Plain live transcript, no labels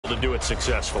to do it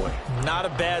successfully. Not a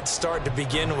bad start to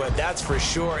begin with, that's for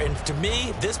sure. And to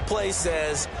me, this play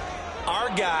says our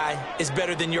guy is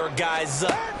better than your guy's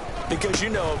because, you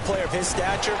know, a player of his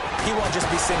stature, he won't just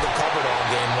be single covered all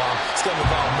game long. He's going to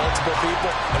involve multiple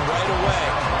people, and right away,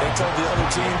 they told the other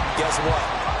team, guess what?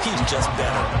 He's just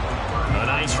better. A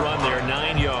nice run there,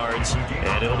 9 yards,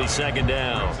 and it'll be second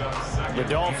down. The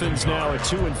Dolphins now at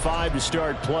 2-5 to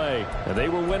start play. And they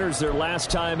were winners their last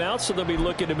time out, so they'll be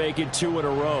looking to make it 2 in a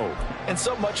row. And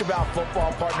so much about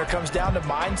football, partner, comes down to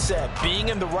mindset. Being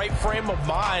in the right frame of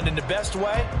mind, and the best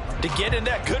way to get in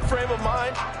that good frame of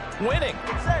mind, winning.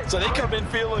 So they come in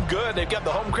feeling good. They've got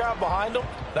the home crowd behind them.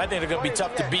 And I think they're going to be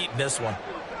tough to beat in this one.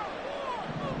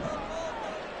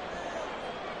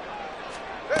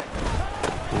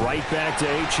 Right back to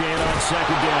Achane on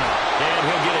second down. And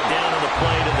he'll get it down on the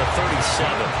play to the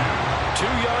 37. 2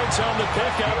 yards on the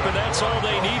pickup, and that's all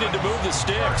they needed to move the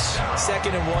sticks.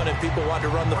 2nd and 1, and people want to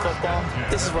run the football.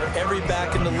 This is where every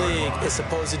back in the league is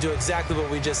supposed to do exactly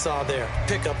what we just saw there.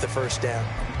 Pick up the first down.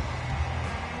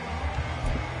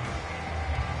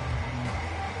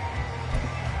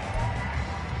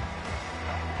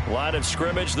 Line of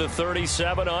scrimmage, the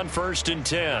 37 on 1st and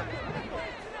 10.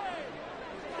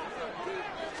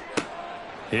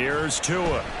 Here's Tua.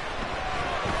 All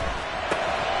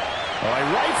right,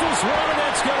 rifles one, and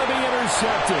that's going to be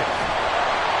intercepted.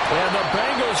 And the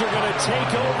Bengals are going to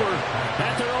take over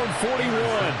at their own 41.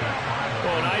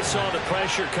 Well, and I saw the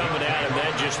pressure coming at him.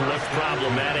 That just looked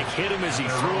problematic. Hit him as he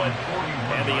threw it,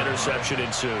 and the interception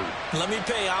ensued. Let me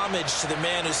pay homage to the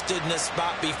man who stood in this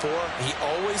spot before. He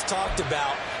always talked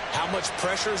about how much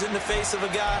pressure is in the face of a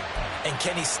guy, and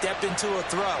can he step into a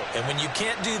throw? And when you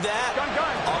can't do that,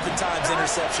 oftentimes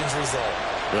interceptions result.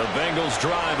 The Bengals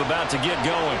drive about to get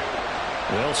going.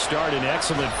 They'll start in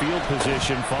excellent field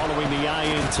position following the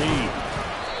INT.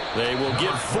 They will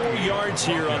get 4 yards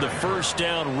here on the first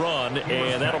down run,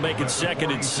 and that'll make it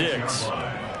 2nd and 6.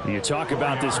 You talk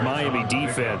about this Miami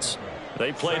defense.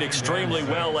 They played extremely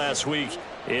well last week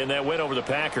in that win over the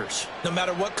Packers. No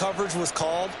matter what coverage was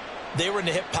called, they were in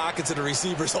the hip pockets of the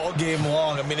receivers all game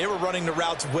long. I mean, they were running the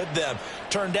routes with them.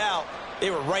 Turned out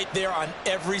they were right there on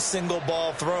every single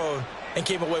ball thrown and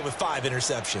came away with 5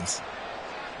 interceptions.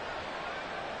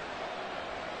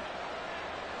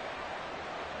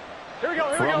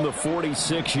 From the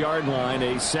 46-yard line,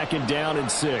 a 2nd down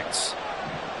and 6.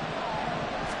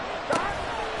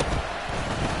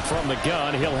 From the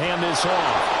gun, he'll hand this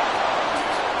off.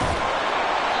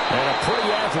 And a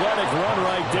pretty athletic run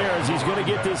right there as he's going to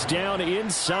get this down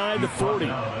inside the 40.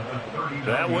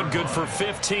 That one good for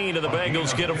 15, and the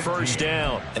Bengals get a first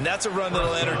down. And that's a run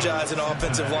that'll energize an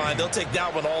offensive line. They'll take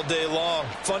that one all day long.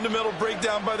 Fundamental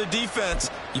breakdown by the defense.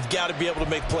 You've got to be able to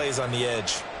make plays on the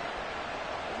edge.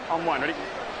 On 1, ready?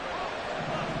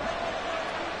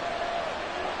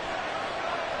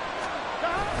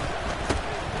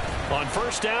 On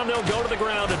first down, they'll go to the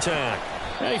ground attack.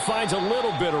 And he finds a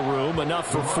little bit of room,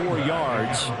 enough for 4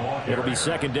 yards. It'll be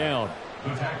 2nd down.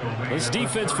 This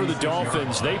defense for the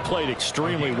Dolphins, they played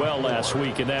extremely well last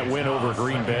week in that win over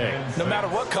Green Bay. No matter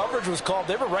what coverage was called,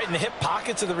 they were right in the hip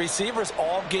pockets of the receivers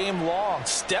all game long.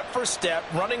 Step for step,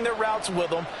 running their routes with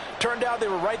them. Turned out they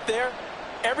were right there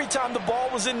every time the ball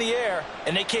was in the air,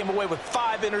 and they came away with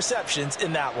 5 interceptions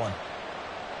in that one.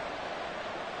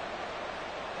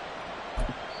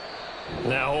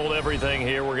 Now hold everything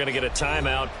here. We're going to get a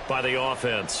timeout by the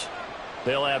offense.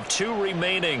 They'll have 2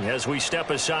 remaining as we step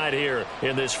aside here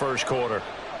in this first quarter.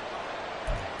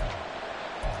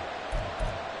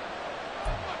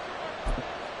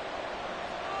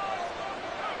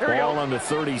 Ball on the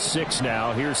 36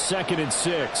 now. Here's 2nd and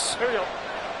 6. Here we go.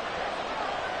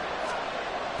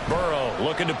 Burrow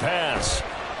looking to pass.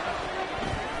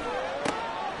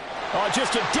 Oh,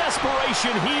 just a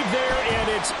desperation heave there, and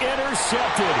it's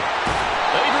intercepted.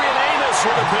 Adrian Amos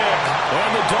with a pick.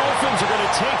 And the Dolphins are going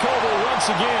to take over once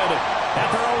again at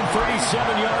their own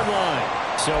 37-yard line.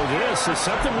 So this is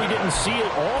something we didn't see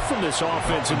at all from this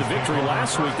offense in the victory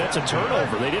last week. That's a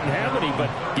turnover. They didn't have any, but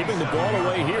giving the ball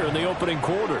away here in the opening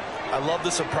quarter. I love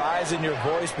the surprise in your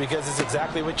voice because it's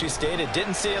exactly what you stated.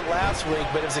 Didn't see it last week,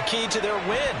 but it was a key to their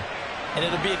win. And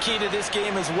it'll be a key to this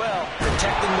game as well,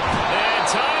 protecting the... And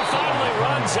time finally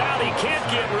runs out. He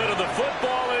can't get rid of the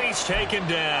football, and he's taken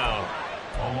down.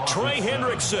 Trey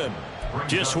Hendrickson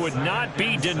just would not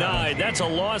be denied. That's a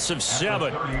loss of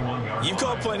 7. You've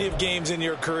called plenty of games in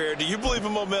your career. Do you believe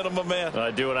in momentum, my man?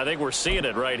 I do, and I think we're seeing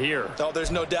it right here. Oh,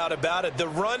 there's no doubt about it. The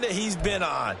run that he's been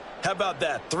on, how about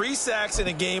that? 3 sacks in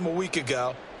a game a week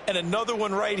ago, and another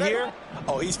one right here.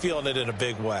 Oh, he's feeling it in a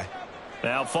big way.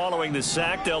 Now, following the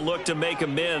sack, they'll look to make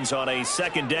amends on a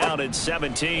 2nd down and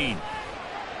 17.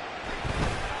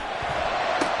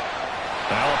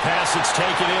 this. It's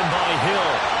taken in by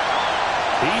Hill.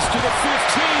 He's to the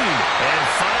 15. And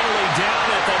finally down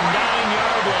at the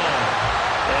 9-yard line.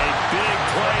 A big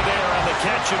play there on the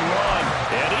catch and run.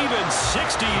 And even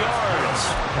 60 yards.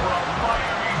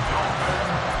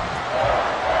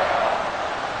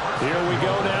 Here we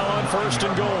go now on 1st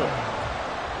and goal.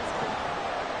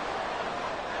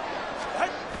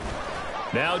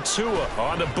 Now Tua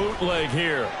on the bootleg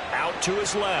here. Out to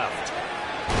his left.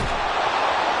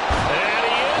 And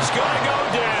he is going to go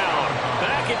down.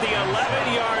 Back at the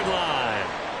 11-yard line.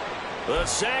 The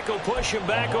sack will push him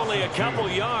back only a couple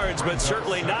yards, but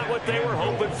certainly not what they were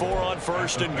hoping for on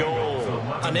 1st and goal.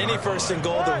 On any 1st and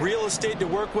goal, the real estate to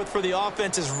work with for the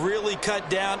offense is really cut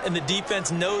down, and the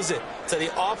defense knows it. So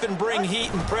they often bring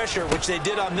heat and pressure, which they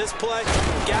did on this play.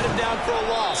 Got him down for a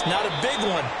loss. Not a big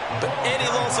one, but any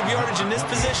loss of yardage in this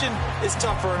position is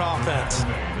tough for an offense.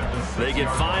 They get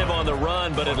 5 on the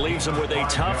run, but it leaves them with a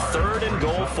tough 3rd and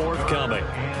goal forthcoming.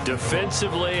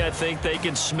 Defensively, I think they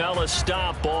can smell a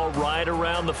stop ball right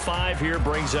around the 5 here,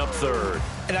 brings up 3rd.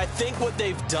 And I think what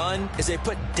they've done is they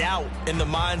put doubt in the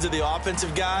minds of the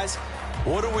offensive guys.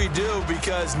 What do we do?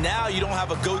 Because now you don't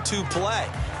have a go-to play.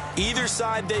 Either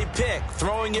side they pick,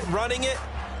 throwing it, running it,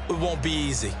 it won't be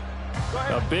easy.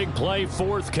 A big play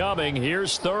forthcoming.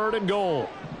 Here's 3rd and goal.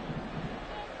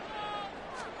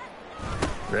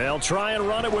 They'll try and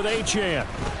run it with Achane.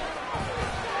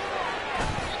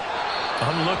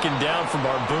 I'm looking down from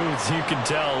our booths. You can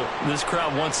tell this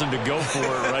crowd wants them to go for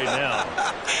it right now.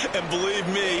 And believe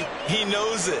me, he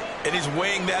knows it. And he's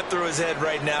weighing that through his head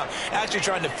right now. Actually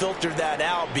trying to filter that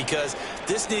out because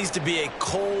this needs to be a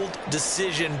cold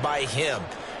decision by him.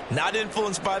 Not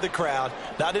influenced by the crowd,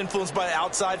 not influenced by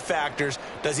outside factors.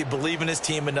 Does he believe in his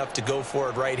team enough to go for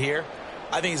it right here?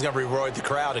 I think he's going to reward the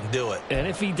crowd and do it. And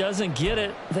if he doesn't get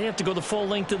it, they have to go the full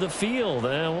length of the field.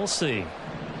 We'll see.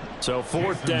 So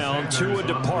 4th down, Tua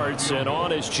departs, and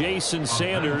on is Jason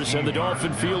Sanders and the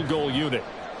Dolphin field goal unit.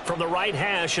 From the right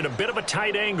hash at a bit of a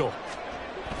tight angle.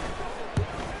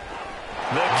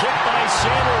 The kick by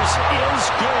Sanders is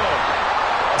good.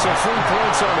 So 3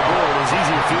 points on the board. As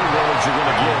easy a field goal as you're going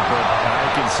to get, but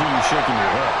I can see you shaking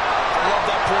your head. I love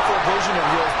that peripheral vision of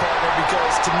yours, partner,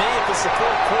 because to me, if it's the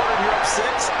 4th quarter and you're up 6,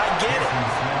 I get it.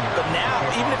 But now,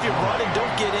 even if you run and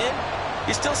don't get in,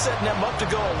 you're still setting them up to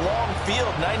go a long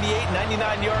field, 98,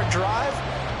 99-yard drive.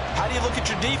 How do you look at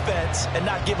your defense and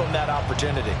not give them that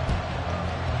opportunity?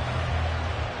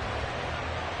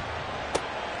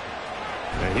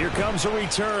 And here comes a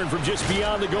return from just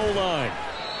beyond the goal line.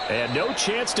 And no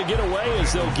chance to get away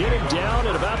as they'll get him down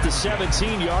at about the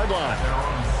 17-yard line.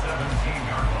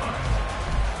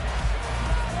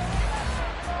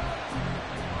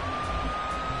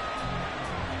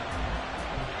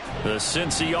 The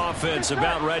Cincy offense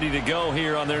about ready to go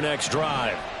here on their next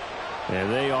drive.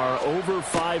 And they are over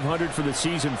 500 for the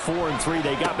season, 4-3.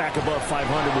 They got back above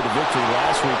 500 with a victory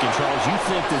last week. And, Charles, you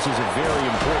think this is a very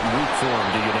important week for them,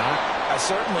 do you not? I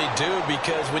certainly do,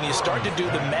 because when you start to do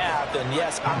the math, and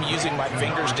yes, I'm using my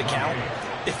fingers to count.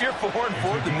 If you're 4-4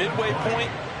 at the midway point,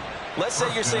 let's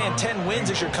say you're saying 10 wins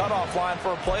is your cutoff line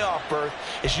for a playoff berth.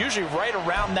 It's usually right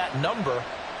around that number.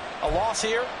 A loss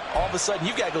here, all of a sudden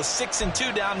you've got to go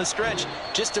 6-2 down the stretch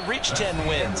just to reach 10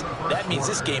 wins. That means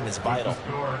this game is vital.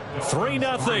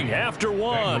 3-0 after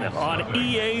 1 on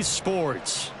EA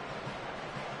Sports.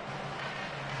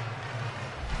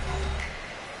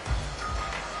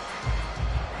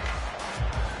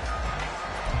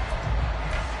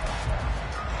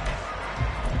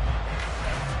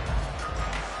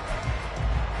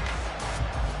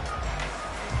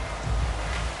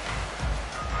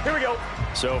 Here we go.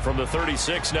 So from the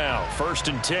 36 now, 1st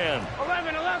and 10.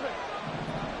 11.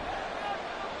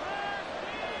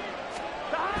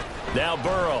 Now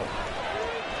Burrow.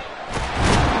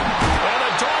 And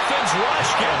the Dolphins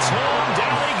rush gets home.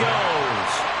 Down he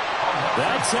goes.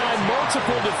 That time,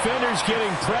 multiple defenders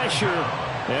getting pressure,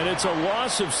 and it's a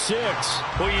loss of 6.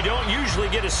 Well, you don't usually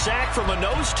get a sack from a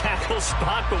nose tackle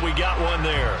spot, but we got one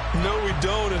there. No, we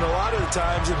don't, and a lot of the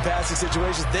times in passing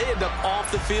situations, they end up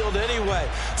off the field anyway.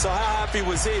 So how happy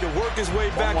was he to work his way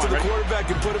back to the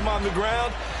quarterback and put him on the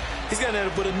ground? He's going to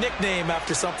end up with a nickname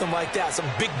after something like that, some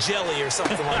Big Jelly or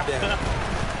something like that.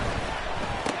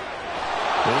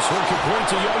 This one complete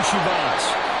to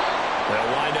Yoshibas.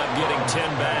 They'll wind up getting 10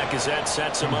 back as that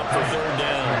sets him up for 3rd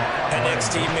down. An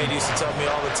ex-teammate used to tell me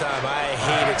all the time, I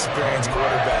hate experienced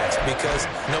quarterbacks because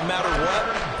no matter what,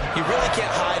 you really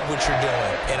can't hide what you're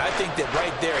doing. And I think that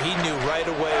right there, he knew right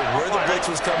away where the blitz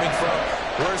was coming from,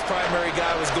 where his primary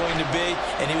guy was going to be,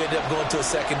 and he ended up going to a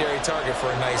secondary target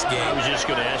for a nice game. I was just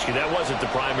going to ask you, that wasn't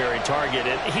the primary target,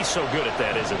 and he's so good at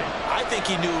that, isn't he? I think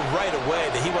he knew right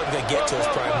away that he wasn't going to get to his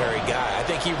primary guy. I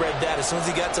think he read that as soon as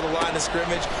he got to the line of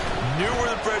scrimmage, knew where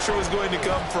the pressure was going to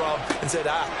come from, and said,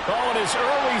 ah. Oh, and his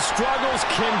early struggles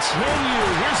continue.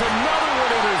 Here's another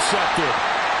one intercepted.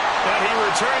 And he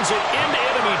returns it into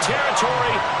enemy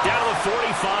territory down to the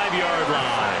 45-yard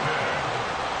line.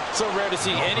 So rare to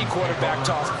see any quarterback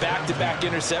toss back-to-back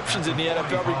interceptions in the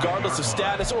NFL, regardless of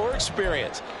status or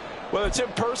experience. Whether it's him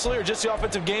personally or just the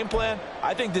offensive game plan,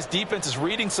 I think this defense is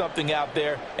reading something out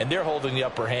there, and they're holding the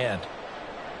upper hand.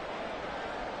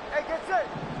 Hey, get set.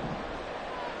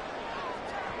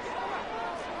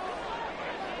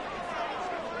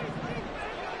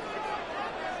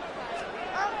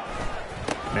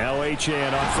 Now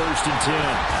Achane on 1st and 10.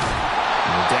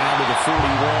 And down to the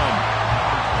 41.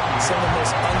 Some of the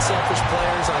most unselfish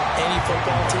players on any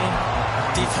football team,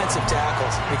 defensive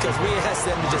tackles, because we ask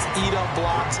them to just eat up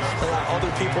blocks, allow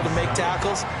other people to make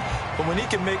tackles. But when he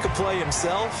can make a play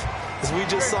himself, as we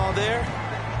just saw there,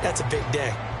 that's a big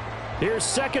day. Here's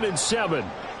 2nd and 7.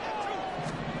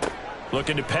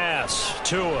 Looking to pass.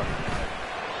 Tua. Going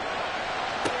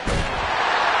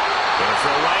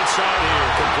for a right side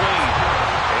here. Complete.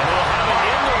 And they'll have it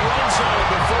in the red zone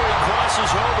before he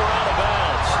crosses over out of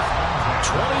bounds.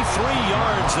 23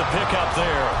 yards the pickup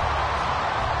there.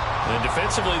 And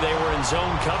defensively, they were in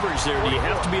zone coverage there. Do you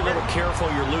have to be a little careful?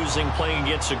 You're losing playing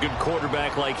against a good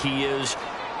quarterback like he is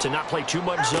to not play too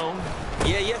much zone?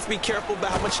 Yeah, you have to be careful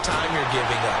about how much time you're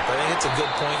giving up. I think it's a good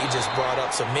point you just brought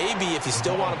up. So maybe if you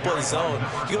still want to play zone,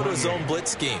 you go to a zone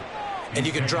blitz scheme. And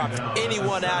you can drop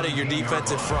anyone out of your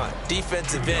defensive front.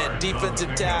 Defensive end,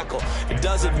 defensive tackle. It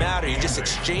doesn't matter. You just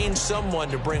exchange someone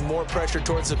to bring more pressure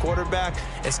towards the quarterback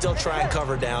and still try and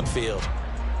cover downfield.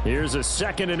 Here's a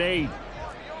 2nd and 8.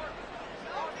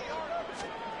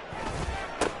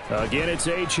 Again, it's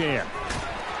Achane.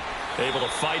 Able to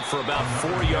fight for about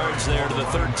 4 yards there to the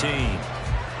 13. He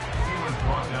was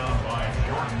brought down by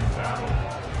Jordan Battle.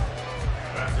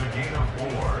 That's a gain of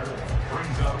 4.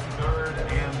 Brings up 3rd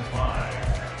and 5.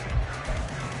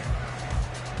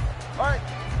 All right.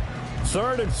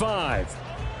 3rd and 5.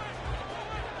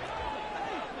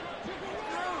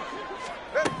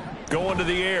 Going to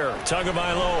the air.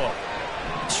 Tagovailoa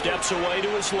steps away to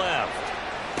his left.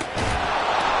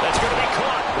 That's going to be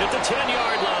caught at the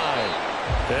 10-yard line.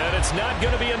 And it's not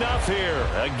going to be enough here.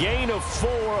 A gain of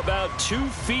 4, about 2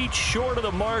 feet short of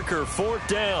the marker. 4th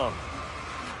down.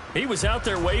 He was out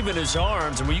there waving his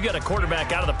arms, and when you got a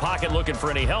quarterback out of the pocket looking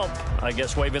for any help, I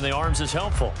guess waving the arms is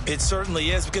helpful. It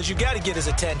certainly is, because you got to get his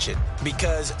attention,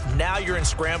 because now you're in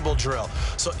scramble drill.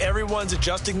 So everyone's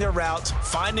adjusting their routes,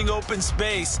 finding open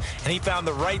space, and he found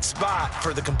the right spot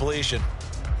for the completion.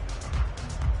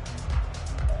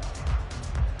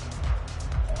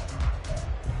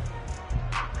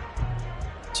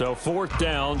 So 4th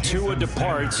down, Tua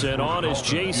departs, and on is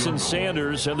Jason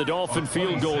Sanders and the Dolphin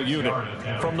field goal unit.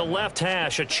 From the left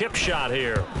hash, a chip shot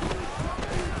here.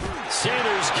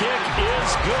 Sanders' kick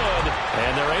is good,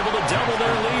 and they're able to double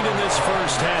their lead in this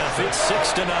first half. It's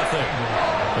 6-0.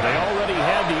 They already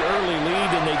had the early lead,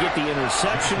 and they get the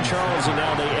interception, Charles, and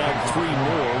now they add 3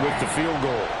 more with the field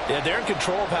goal. Yeah, they're in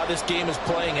control of how this game is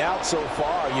playing out so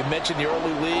far. You mentioned the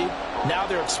early lead. Now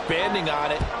they're expanding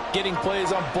on it, getting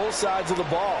plays on both sides of the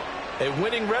ball. A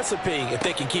winning recipe if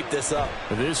they can keep this up.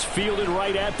 This fielded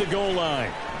right at the goal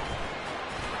line.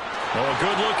 Oh, a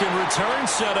good-looking return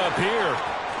set up here.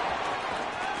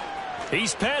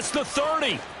 He's past the 30.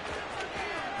 He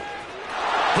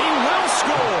will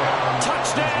score.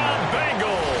 Touchdown,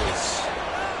 Bengals.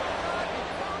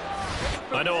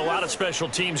 I know a lot of special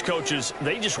teams coaches,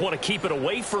 they just want to keep it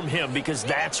away from him because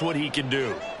that's what he can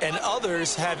do. And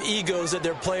others have egos that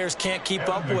their players can't keep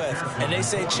up with. And they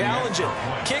say, challenge him,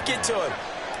 kick it to him.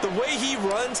 The way he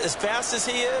runs as fast as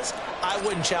he is, I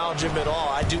wouldn't challenge him at all.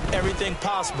 I'd do everything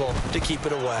possible to keep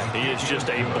it away. He is just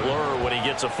a blur when he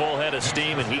gets a full head of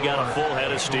steam, and he got a full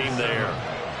head of steam there.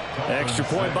 Extra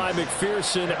point by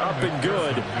McPherson, up and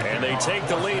good. And they take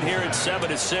the lead here at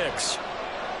 7-6.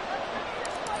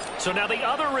 So now the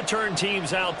other return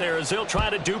teams out there as they'll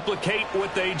try to duplicate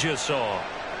what they just saw.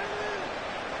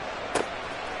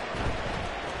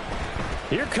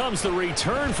 Here comes the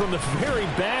return from the very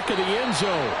back of the end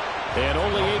zone. And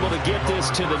only able to get this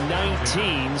to the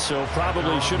 19, so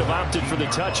probably should have opted for the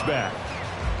touchback.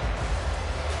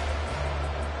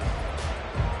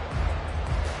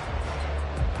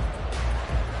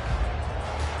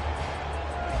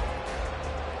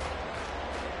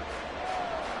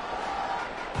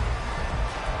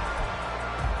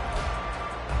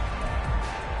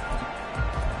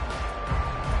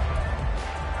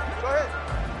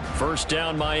 First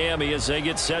down Miami as they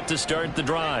get set to start the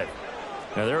drive.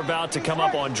 Now they're about to come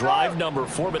up on drive number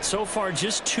 4, but so far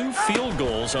just 2 field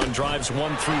goals on drives 1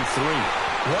 through 3.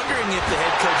 Wondering if the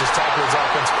head coach has talked to his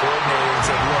offense coordinator and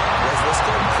said, look, let's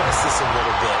go and press this a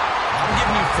little bit. I'm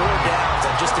giving you 4 downs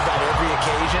on just about every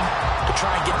occasion to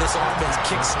try and get this offense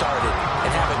kick-started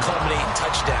and have it culminate in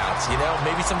touchdowns. You know,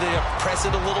 maybe something to press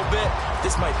it a little bit.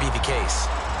 This might be the case.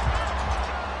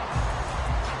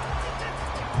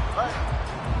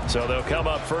 So they'll come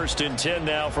up 1st and 10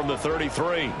 now from the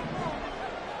 33.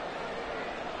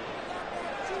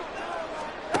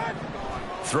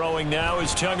 Throwing now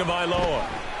is Tagovailoa.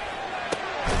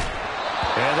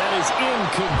 And that is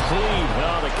incomplete.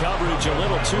 Oh, the coverage a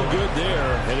little too good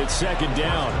there, and it's 2nd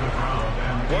down.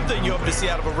 One thing you hope to see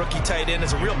out of a rookie tight end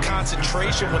is a real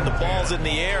concentration when the ball's in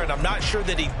the air, and I'm not sure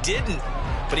that he didn't,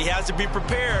 but he has to be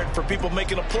prepared for people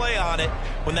making a play on it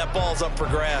when that ball's up for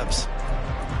grabs.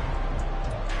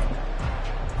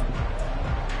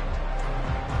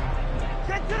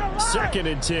 Second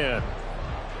and 10.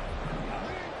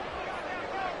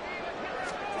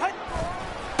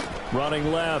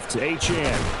 Running left,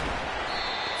 Achane.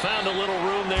 Found a little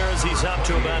room there as he's up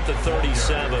to about the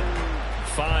 37.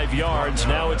 5 yards.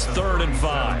 Now it's 3rd and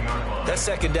 5. That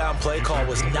 2nd down play call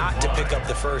was not to pick up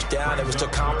the 1st down. It was to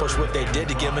accomplish what they did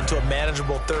to get them into a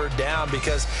manageable 3rd down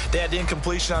because they had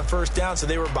incompletion on 1st down, so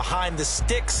they were behind the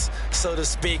sticks, so to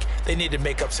speak. They needed to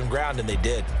make up some ground, and they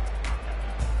did.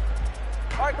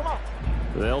 All right, come on.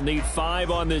 They'll need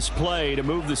 5 on this play to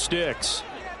move the sticks.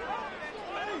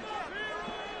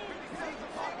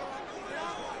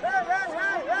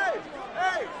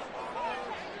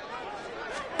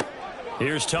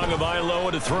 Here's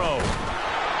Tagovailoa to throw.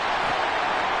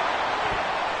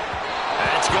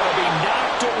 That's going to be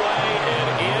knocked away and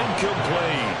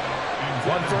incomplete.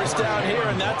 1 first down here,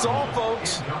 and that's all,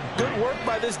 folks. Good work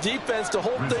by this defense to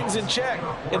hold things in check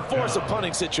and force a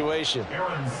punting situation.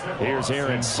 Here's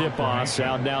Aaron Sipos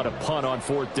out now to punt on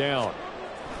 4th down.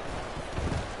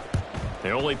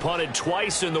 They only punted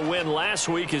twice in the win last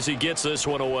week as he gets this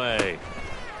one away.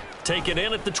 Taken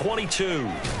in at the 22.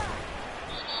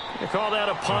 They call that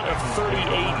a punt of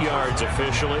 38 yards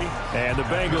officially. And the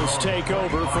Bengals take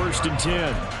over 1st and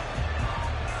 10.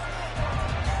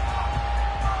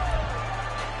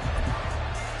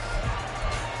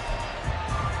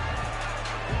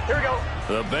 Here we go.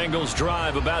 The Bengals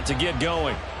drive about to get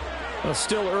going. Well,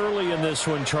 still early in this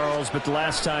one, Charles, but the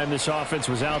last time this offense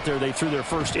was out there, they threw their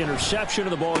first interception of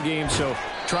the ball game, so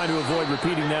trying to avoid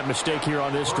repeating that mistake here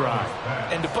on this drive.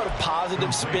 And to put a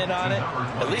positive spin on it,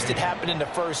 at least it happened in the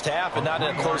 1st half and not in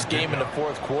a close game in the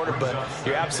 4th quarter, but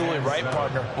you're absolutely right,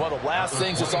 partner. One of the last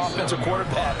things this offensive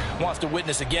quarterback wants to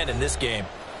witness again in this game.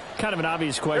 Kind of an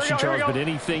obvious question, Charles, but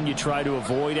anything you try to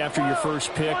avoid after your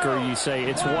first pick, or you say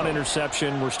it's 1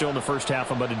 interception, we're still in the 1st half,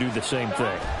 I'm about to do the same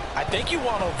thing? I think you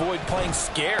want to avoid playing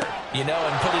scared, you know,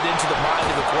 and put it into the mind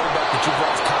of the quarterback that you've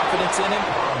lost confidence in him.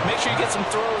 Make sure you get some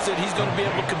throws that he's going to be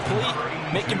able to complete,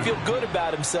 make him feel good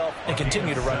about himself, and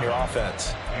continue to run your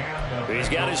offense. He's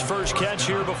got his first catch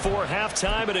here before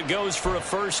halftime, and it goes for a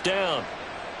 1st down.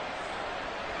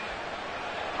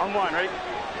 On 1, ready?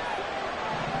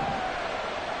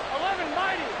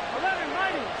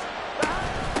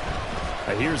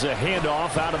 Here's a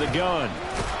handoff out of the gun.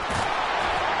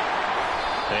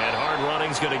 And hard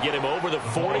running's going to get him over the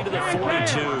 40 to the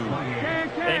 42.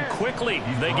 And quickly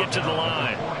they get to the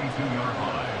line.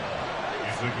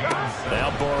 Now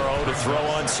Burrow to throw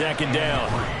on 2nd down.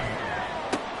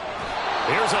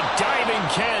 Here's a diving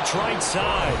catch right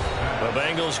side. The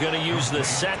Bengals going to use the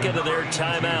 2nd of their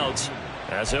timeouts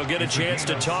as they'll get a chance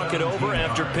to talk it over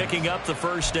after picking up the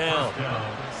 1st down.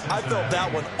 I felt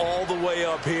that one all the way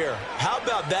up here. How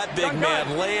about that big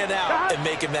man laying out and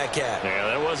making that catch? Yeah,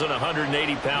 that wasn't a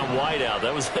 180-pound wideout.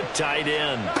 That was a tight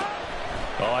end.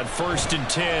 On 1st and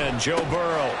 10, Joe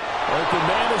Burrow. Open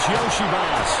man is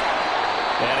Yoshibas.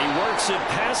 And he works it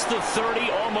past the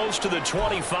 30, almost to the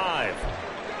 25.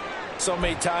 So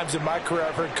many times in my career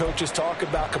I've heard coaches talk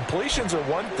about completions are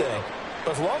one thing.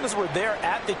 But as long as we're there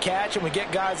at the catch and we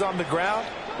get guys on the ground,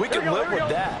 we can live with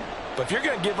that. But if you're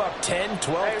going to give up 10,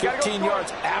 12, 15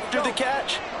 yards after the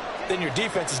catch, then your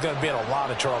defense is going to be in a lot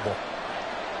of trouble.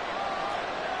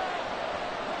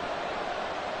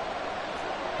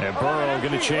 And Burrow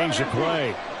going to change the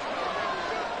play.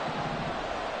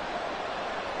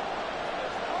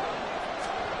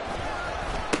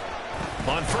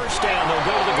 On 1st down, they'll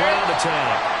go to the ground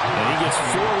attack. And he gets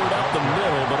forward up the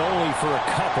middle, but only for a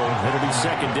couple. It'll be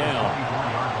 2nd down.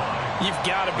 You've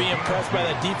got to be impressed by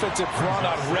that defensive front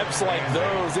on reps like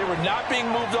those. They were not being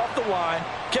moved off the line,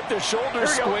 kept their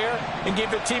shoulders square, and gave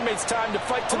their teammates time to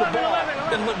fight to the ball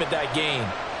and limit that gain.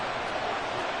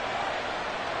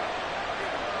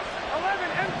 11,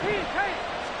 MP, hey.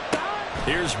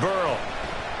 Here's Burrow.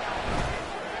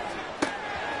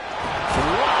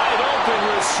 Wide open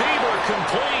receiver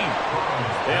complete.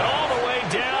 And all the way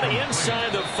down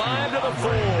inside the 5 to the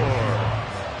 4.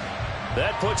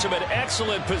 That puts him in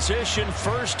excellent position,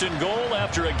 1st and goal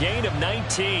after a gain of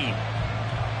 19.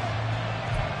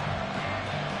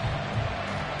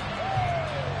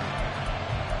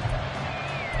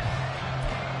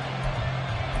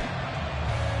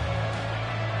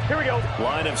 Here we go.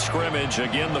 Line of scrimmage,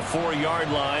 again the 4-yard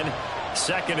line,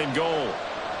 2nd and goal.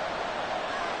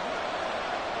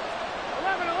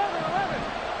 11, 11, 11.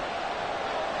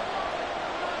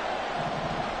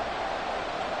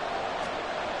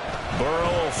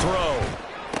 Burrow will throw.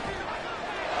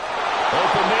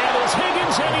 Open man is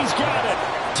Higgins, and he's got it.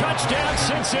 Touchdown,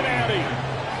 Cincinnati.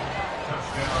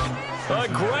 A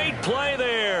great play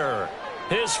there.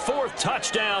 His 4th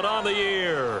touchdown on the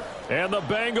year. And the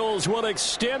Bengals will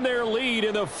extend their lead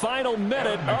in the final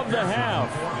minute of the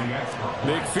half.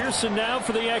 McPherson now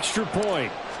for the extra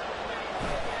point.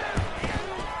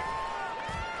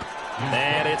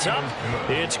 And it's up.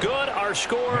 It's good. Our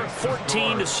score,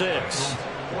 14-6.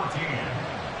 14,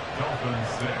 Dolphins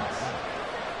 6.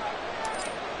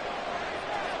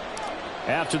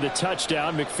 After the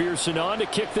touchdown, McPherson on to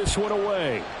kick this one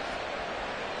away.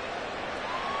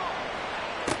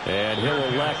 And he'll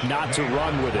elect not to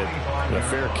run with it. The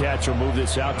fair catch will move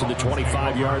this out to the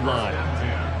 25-yard line.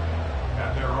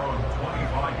 At their own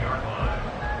 25-yard line.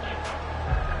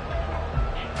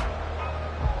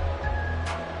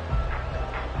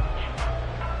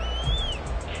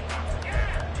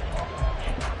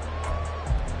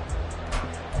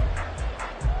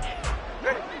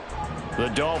 The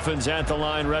Dolphins at the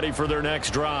line, ready for their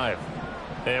next drive.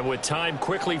 And with time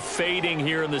quickly fading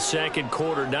here in the 2nd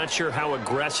quarter, not sure how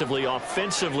aggressively,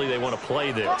 offensively they want to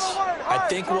play this. I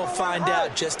think we'll find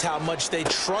out just how much they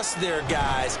trust their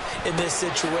guys in this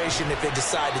situation if they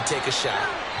decide to take a shot.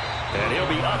 And he'll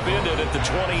be upended at the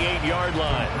 28-yard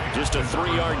line. Just a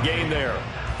 3-yard gain there.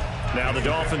 Now the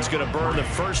Dolphins going to burn the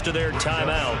first of their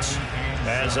timeouts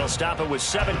as they'll stop it with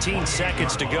 17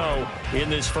 seconds to go in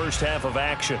this first half of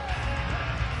action.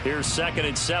 Here's 2nd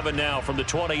and 7 now from the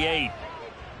 28.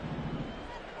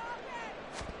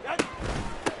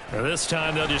 And this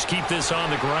time they'll just keep this on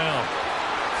the ground.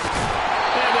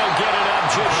 And they'll get it up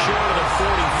just short of the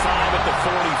 45 at the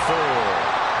 44.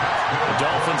 The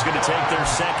Dolphins going to take their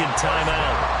 2nd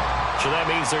timeout. So that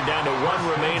means they're down to 1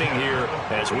 remaining here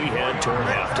as we head toward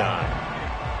halftime.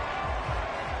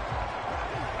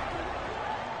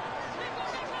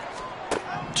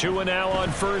 Two and now on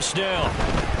 1st down.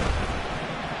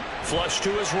 Flush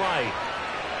to his right.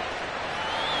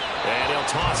 And he'll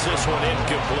toss this one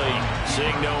incomplete.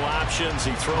 Seeing no options,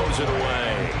 he throws it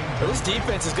away. Well, this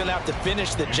defense is going to have to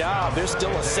finish the job. There's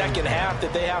still a 2nd half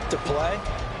that they have to play.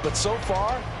 But so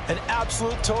far, an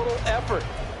absolute total effort.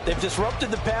 They've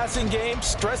disrupted the passing game,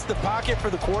 stressed the pocket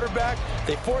for the quarterback.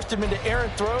 They forced him into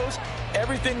errant throws.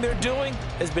 Everything they're doing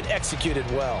has been executed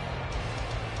well.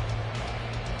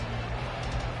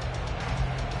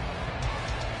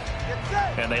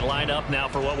 And they line up now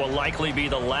for what will likely be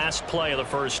the last play of the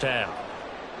first half.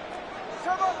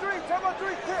 Turbo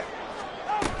 3, kick.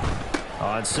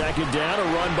 On 2nd down, a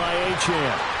run by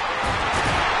Achane.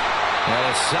 And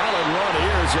a solid run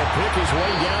here as he'll pick his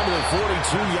way down to the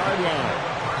 42-yard line.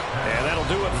 And that'll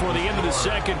do it for the end of the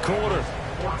 2nd quarter.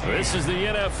 This is the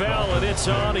NFL, and it's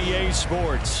on EA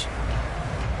Sports.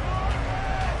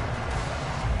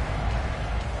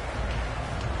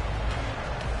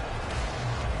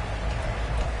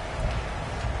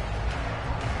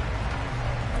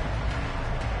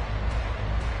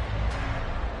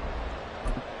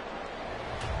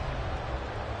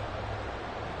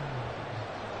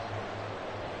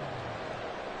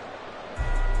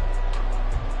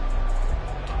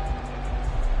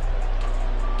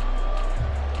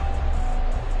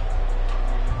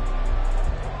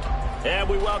 And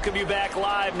we welcome you back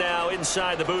live now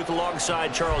inside the booth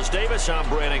alongside Charles Davis. I'm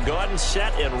Brandon Gaudin,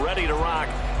 set and ready to rock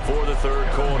for the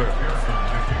 3rd quarter.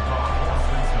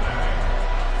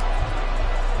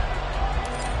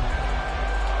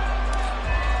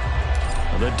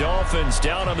 The Dolphins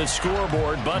down on the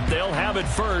scoreboard, but they'll have it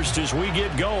first as we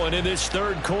get going in this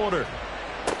 3rd quarter.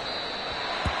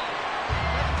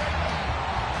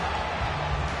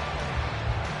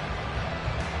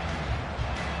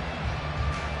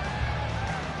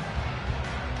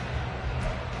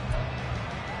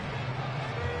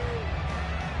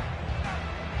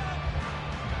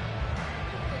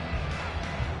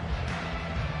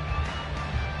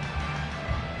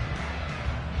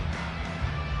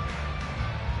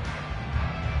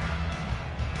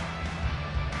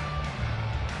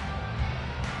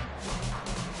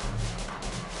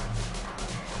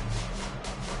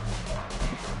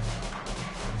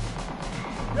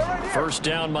 First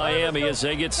down Miami as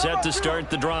they get set to start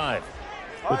the drive.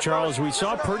 Well, Charles, we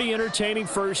saw a pretty entertaining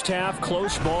first half,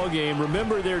 close ball game.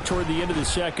 Remember there toward the end of the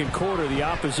second quarter, the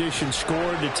opposition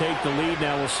scored to take the lead.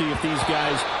 Now we'll see if these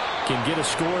guys can get a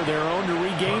score of their own to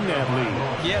regain that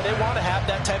lead. Yeah, they want to have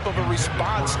that type of a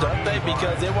response, don't they?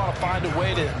 Because they want to find a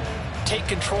way to take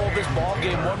control of this ball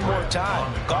game one more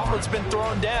time. Gauntlet's been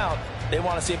thrown down. They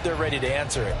want to see if they're ready to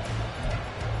answer it.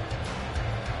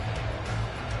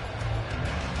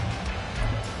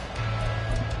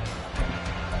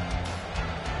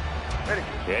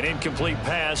 An incomplete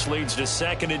pass leads to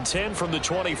 2nd and 10 from the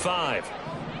 25.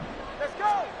 Let's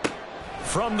go.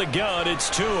 From the gun, it's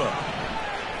Tua.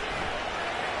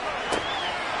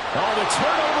 Oh, the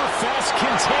turnover fest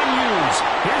continues.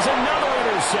 Here's another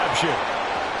interception.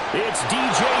 It's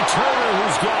DJ Turner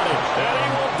who's got it, and he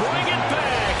will bring it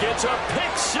back. It's a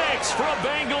pick 6 for a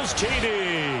Bengals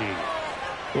TD.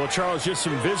 Well, Charles, just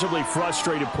some visibly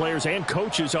frustrated players and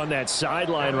coaches on that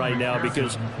sideline right now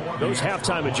because those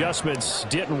halftime adjustments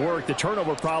didn't work. The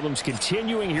turnover problems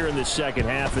continuing here in the second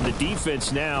half, and the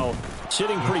defense now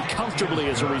sitting pretty comfortably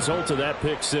as a result of that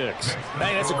pick 6. I think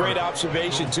that's a great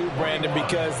observation, too, Brandon,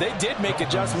 because they did make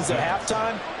adjustments at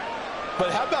halftime.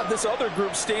 But how about this other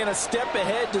group staying a step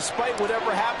ahead despite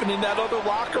whatever happened in that other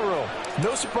locker room?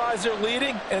 No surprise they're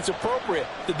leading, and it's appropriate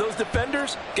that those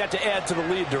defenders got to add to the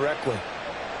lead directly.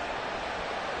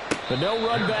 But no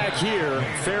run back here.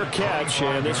 Fair catch,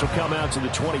 and this will come out to the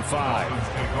 25.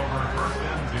 Take over 1st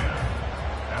and 10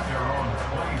 at their own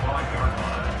 25-yard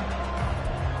line.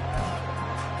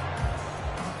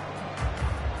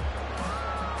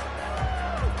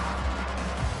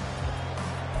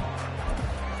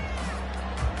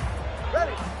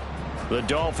 Ready. The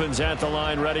Dolphins at the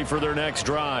line ready for their next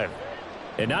drive.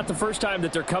 And not the first time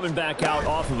that they're coming back out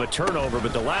off of a turnover,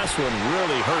 but the last one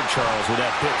really hurt Charles with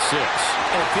that pick 6.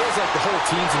 And it feels like the whole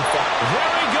team's in fact.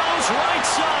 There he goes, right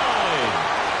side.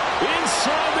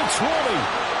 Inside the 20.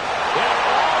 And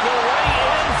all the way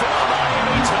in for a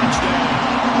Miami touchdown.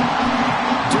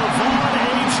 Devon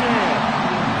Achane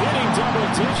hitting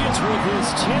double digits with his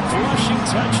 10th rushing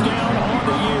touchdown on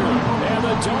the year. And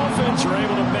the Dolphins are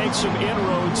able to make some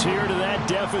inroads here to that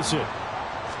deficit.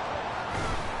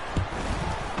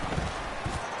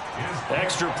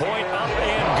 Extra point up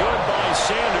and good by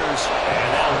Sanders.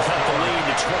 And that will cut the lead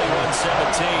to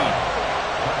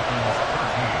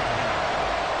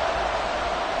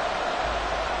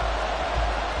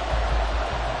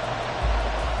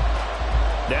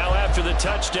 21-17. Now after the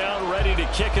touchdown, ready to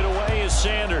kick it away is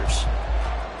Sanders.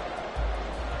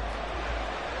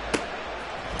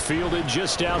 Fielded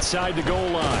just outside the goal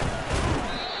line.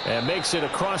 And makes it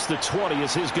across the 20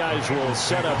 as his guys will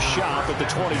set up shop at the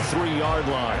 23-yard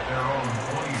line. Their own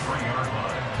 23-yard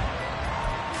line.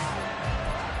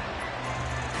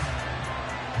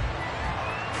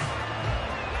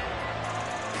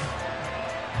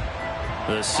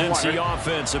 The Cincy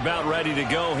offense about ready to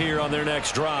go here on their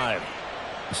next drive.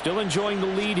 Still enjoying the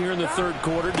lead here in the third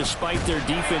quarter despite their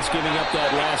defense giving up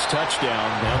that last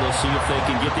touchdown. Now they'll see if they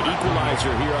can get the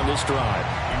equalizer here on this drive.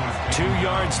 2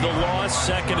 yards the loss,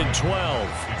 2nd and 12.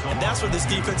 And that's what this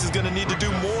defense is going to need to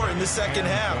do more in the second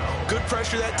half. Good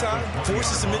pressure that time,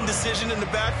 forces some indecision in the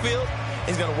backfield.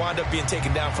 He's going to wind up being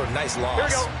taken down for a nice loss. Here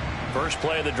we go. First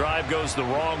play of the drive goes the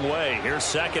wrong way. Here's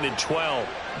 2nd and 12.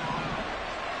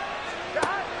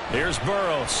 Here's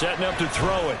Burrow setting up to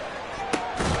throw it.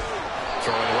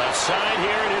 Throwing left side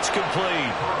here, and it's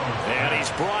complete. And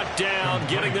he's brought down,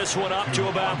 getting this one up to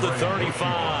about the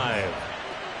 35.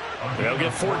 They'll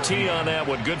get 14 on that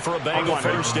one. Good for a Bengal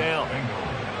first down.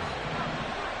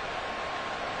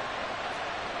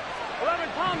 11,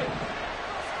 Tommy.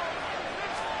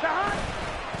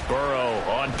 Burrow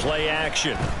on play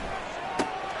action.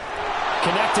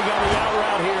 Connecting on the out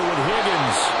route here with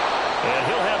Higgins. And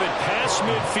he'll have it past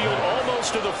midfield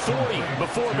almost to the 40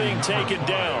 before being taken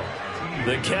down.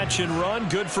 The catch and run,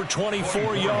 good for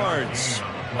 24 yards.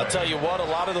 I'll tell you what, a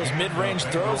lot of those mid-range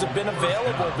throws have been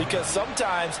available because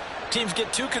sometimes teams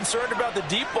get too concerned about the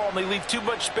deep ball and they leave too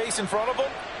much space in front of them.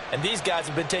 And these guys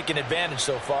have been taking advantage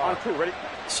so far.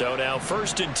 So now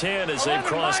 1st and 10 as they've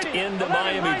crossed into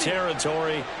Miami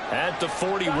territory at the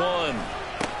 41.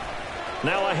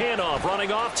 Now a handoff,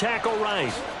 running off, tackle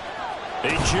right. They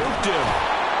juked him.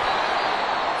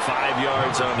 5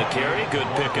 yards on the carry. Good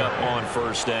pickup on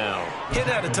first down. He hasn't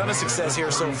had a ton of success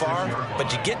here so far,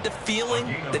 but you get the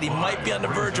feeling that he might be on the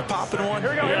verge of popping one.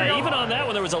 Yeah, even on that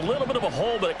one, there was a little bit of a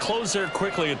hole, but it closed there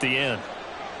quickly at the end.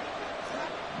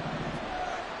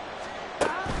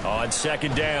 On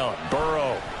 2nd down,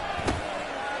 Burrow.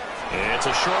 It's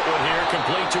a short one here,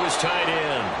 complete to his tight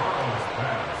end.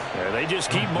 And they just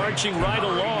keep marching right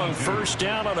along. First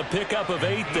down on a pickup of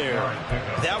 8 there.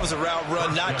 That was a route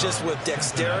run not just with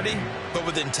dexterity, but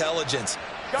with intelligence.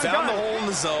 Found the hole in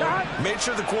the zone, made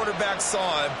sure the quarterback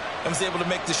saw him, and was able to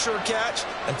make the sure catch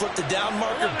and flip the down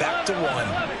marker back to 1.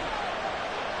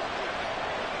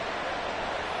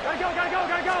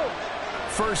 Gotta go.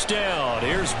 First down.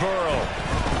 Here's Burrow.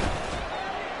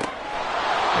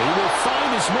 He will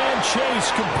find his man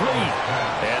Chase complete.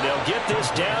 And they'll get this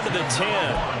down to the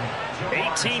 10.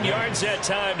 18 yards that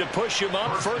time to push him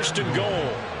up, first and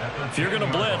goal. If you're going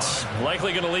to blitz,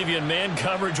 likely going to leave you in man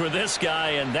coverage with this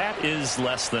guy, and that is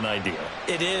less than ideal.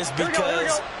 It is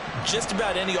because just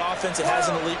about any offense that has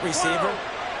an elite receiver,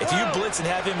 if you blitz and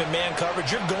have him in man coverage,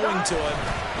 you're going to him,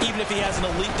 even if he has an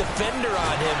elite defender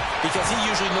on him, because he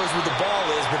usually knows where the ball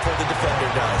is before the defender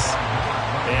does.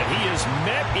 And he is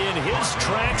met in his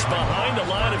tracks behind the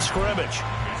line of scrimmage.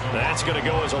 That's going to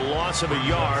go as a loss of a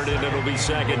yard, and it'll be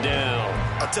second down.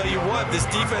 I'll tell you what, this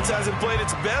defense hasn't played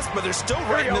its best, but they're still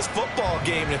right in this football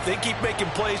game. And if they keep making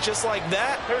plays just like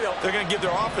that, they're going to give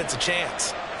their offense a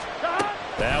chance.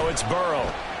 Now it's Burrow.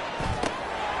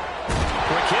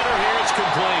 Quick hitter here, it's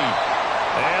complete.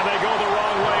 And they go the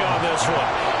wrong way on this one.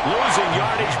 Losing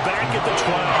yardage back at the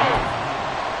 12.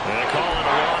 And they call it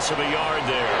a loss of a yard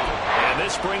there. And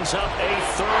this brings up a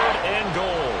 3rd and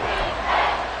goal.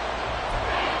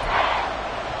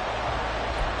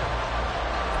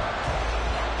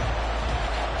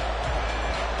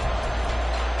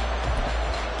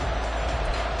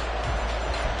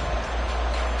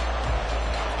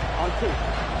 On 2.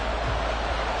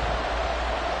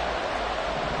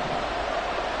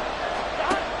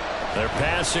 They're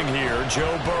passing here,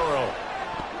 Joe Burrow.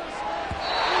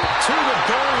 To the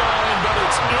goal line, but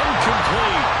it's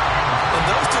incomplete. And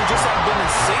those two just haven't been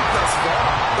in sync thus far.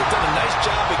 They've done a nice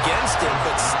job against him,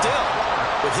 but still,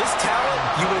 with his talent,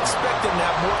 you would expect him to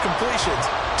have more completions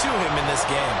to him in this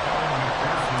game.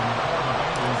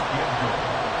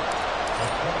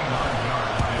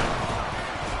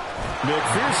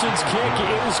 McPherson's kick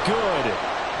is good.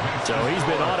 So he's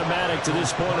been automatic to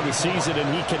this point of the season,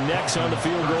 and he connects on the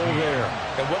field goal there.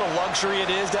 And what a luxury it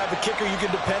is to have a kicker you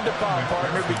can depend upon,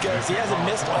 partner, because he hasn't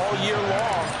missed all year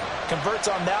long. Converts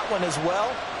on that one as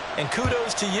well. And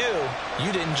kudos to you.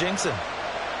 You didn't jinx him.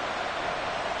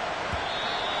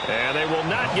 And they will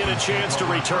not get a chance to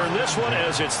return this one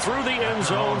as it's through the end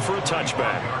zone for a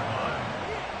touchback.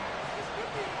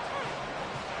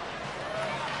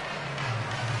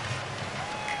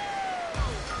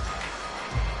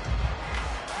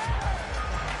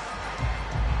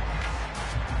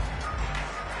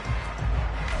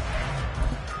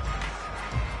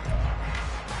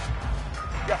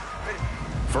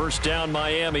 First down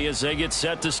Miami as they get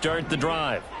set to start the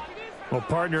drive. Well,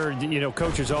 partner, you know,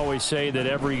 coaches always say that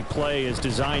every play is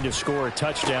designed to score a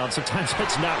touchdown. Sometimes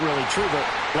that's not really true, but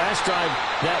last drive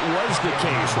that was the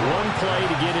case. One play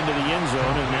to get into the end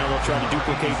zone, and now they'll try to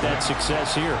duplicate that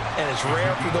success here. And it's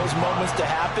rare for those moments to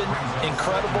happen.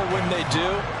 Incredible when they do.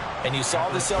 And you saw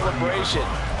the celebration.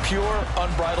 Pure,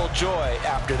 unbridled joy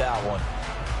after that one.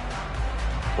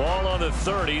 Ball on the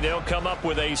 30. They'll come up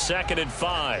with a 2nd and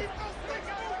 5.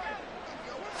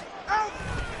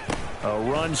 A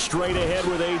run straight ahead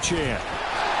with Achane. And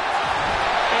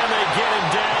they get him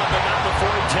down, but not before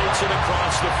he takes it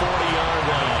across the 40-yard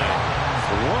line.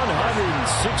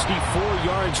 164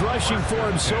 yards rushing for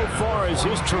him so far as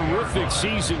his terrific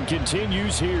season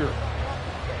continues here.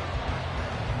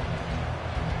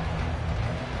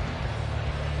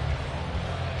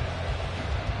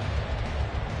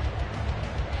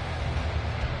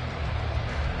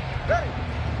 Ready.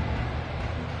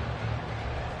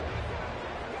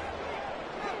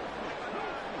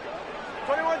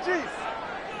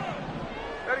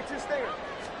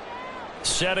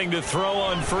 Setting to throw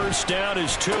on first down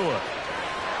is Tua.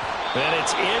 And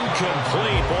it's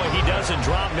incomplete. Boy, he doesn't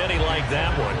drop many like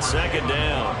that one. 2nd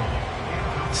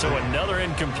down. So another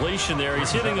incompletion there.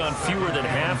 He's hitting on fewer than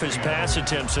half his pass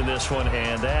attempts in this one,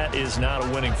 and that is not a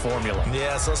winning formula.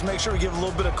 Yeah, so let's make sure we give a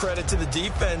little bit of credit to the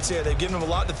defense here. They've given him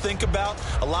a lot to think about,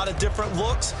 a lot of different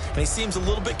looks, and he seems a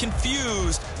little bit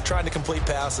confused trying to complete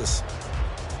passes.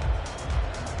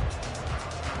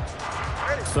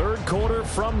 3rd quarter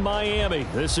from Miami.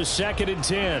 This is 2nd and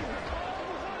 10.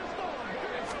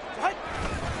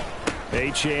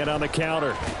 Achane on the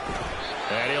counter.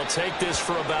 And he'll take this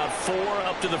for about 4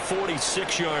 up to the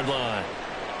 46-yard line.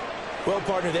 Well,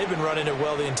 partner, they've been running it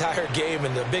well the entire game,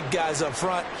 and the big guys up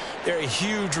front, they're a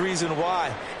huge reason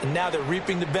why. And now they're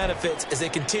reaping the benefits as they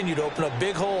continue to open up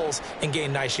big holes and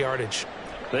gain nice yardage.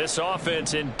 This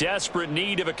offense in desperate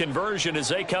need of a conversion as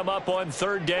they come up on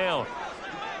 3rd down.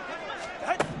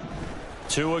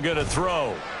 Tua going to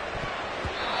throw.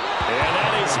 And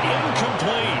that is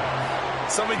incomplete.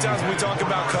 So many times when we talk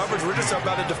about coverage, we're just talking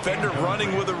about a defender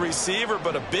running with a receiver,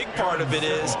 but a big part of it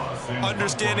is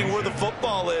understanding where the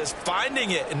football is,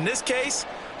 finding it. In this case,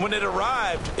 when it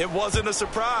arrived, it wasn't a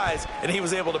surprise, and he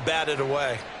was able to bat it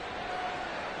away.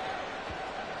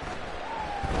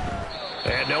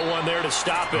 And no one there to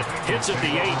stop it. Hits at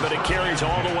the 8, but it carries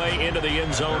all the way into the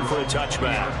end zone for a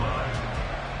touchback.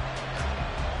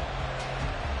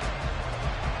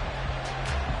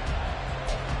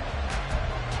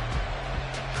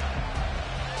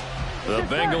 The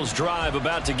Bengals drive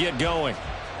about to get going.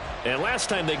 And last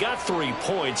time they got 3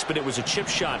 points, but it was a chip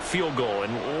shot field goal.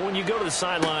 And when you go to the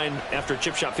sideline after a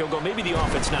chip shot field goal, maybe the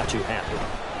offense not too happy.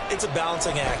 It's a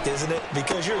balancing act, isn't it?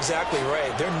 Because you're exactly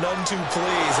right. They're none too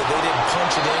pleased that they didn't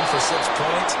punch it in for 6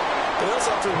 points. But we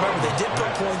also have to remember they did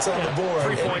put points on the board.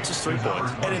 3 points is 3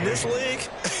 points. And in this league,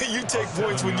 you take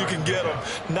points when you can get them.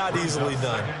 Not easily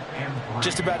done.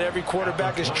 Just about every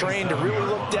quarterback is trained to really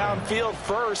look downfield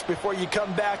first before you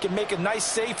come back and make a nice,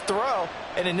 safe throw.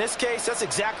 And in this case, that's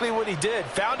exactly what he did.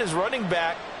 Found his running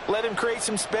back, let him create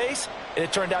some space, and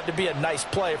it turned out to be a nice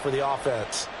play for the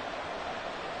offense.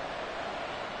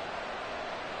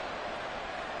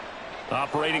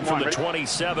 Operating from the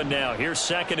 27 now. Here's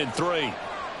 2nd and 3.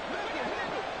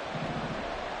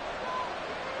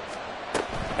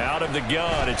 Out of the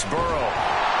gun, it's Burrow.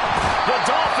 The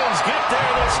Dolphins get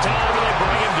there this time, and they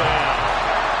bring him down.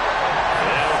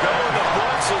 They'll go with the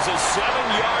blitz as a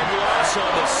 7-yard loss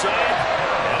on the sack,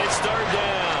 and it's 3rd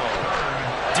down.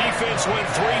 Defense went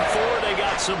 3-4. They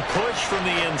got some push from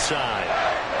the inside.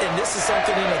 And this is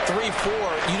something in a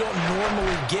 3-4 you don't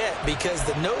normally get because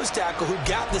the nose tackle who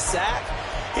got the sack,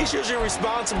 he's usually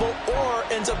responsible or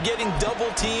ends up getting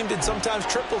double-teamed and sometimes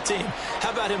triple-teamed.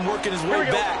 How about him working his way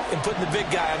back and putting the big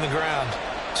guy on the ground?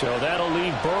 So that'll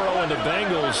leave Burrow and the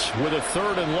Bengals with a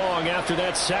 3rd and long after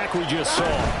that sack we just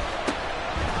saw.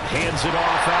 Hands it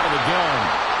off out of the gun.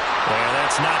 And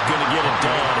that's not going to get it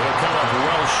done. He'll come up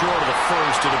well short of the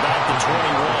first at about the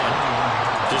 21.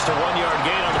 Just a 1-yard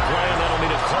gain on the play, and that'll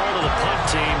mean a call to the punt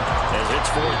team as it's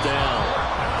 4th down.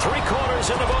 3 quarters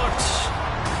in the books.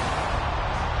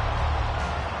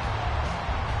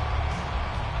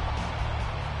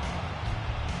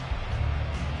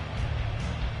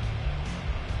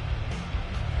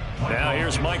 Now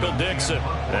here's Michael Dixon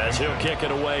as he'll kick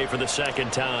it away for the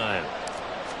 2nd time.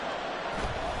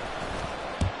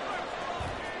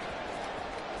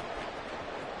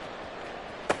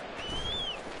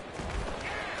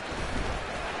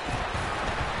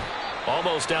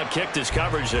 Almost outkicked his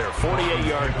coverage there.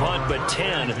 48-yard punt, but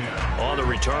 10 on the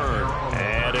return.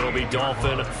 And it'll be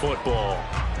Dolphin football.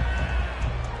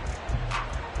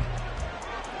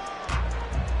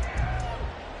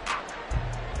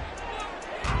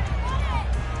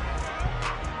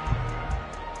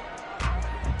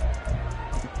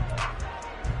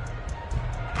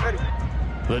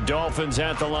 The Dolphins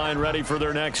at the line ready for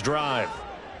their next drive.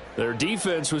 Their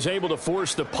defense was able to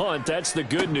force the punt. That's the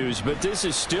good news. But this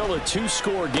is still a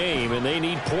 2-score game, and they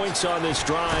need points on this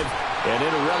drive and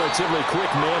in a relatively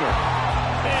quick manner.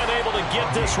 And able to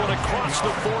get this one across the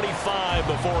 45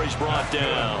 before he's brought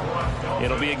down.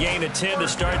 It'll be a gain of 10 to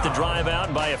start the drive out,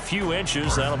 and by a few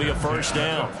inches, that'll be a 1st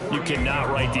down. You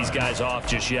cannot write these guys off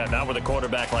just yet, not with a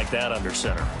quarterback like that under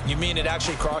center. You mean it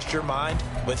actually crossed your mind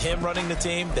with him running the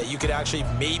team that you could actually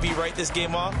maybe write this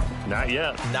game off? Not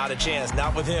yet. Not a chance.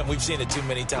 Not with him. We've seen it too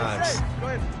many times. Hey, go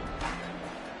ahead.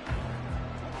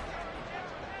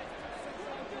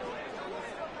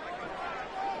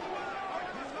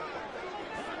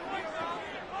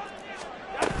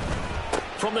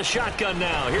 From the shotgun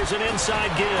now, here's an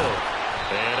inside give.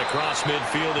 And across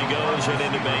midfield he goes and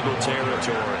into Bengal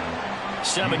territory.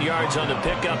 7 yards on the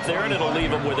pickup there, and it'll leave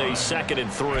him with a 2nd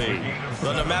and 3.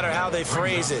 Well, no matter how they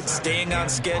phrase it, staying on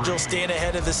schedule, staying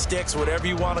ahead of the sticks, whatever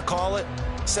you want to call it,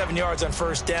 7 yards on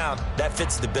 1st down, that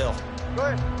fits the bill. Go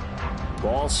ahead.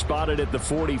 Ball spotted at the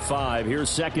 45.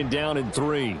 Here's 2nd down and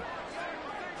 3.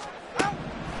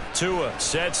 Tua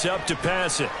sets up to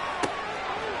pass it.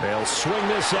 They'll swing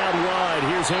this out wide.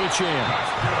 Here's Achane.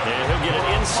 And he'll get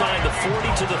it inside the 40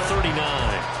 to the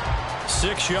 39.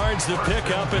 6 yards the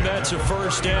pickup, and that's a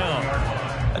 1st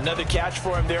down. Another catch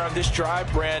for him there on this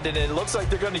drive, Brandon, and it looks like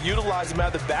they're going to utilize him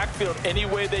out of the backfield any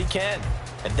way they can.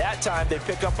 And that time they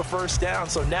pick up a 1st down.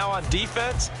 So now on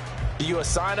defense, do you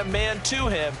assign a man to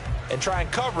him and try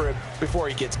and cover him before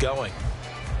he gets going?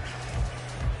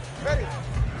 Ready.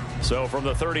 So from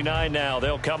the 39 now,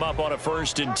 they'll come up on a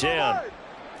 1st and 10.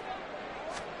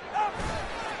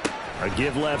 A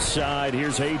give left side.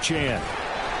 Here's Achane.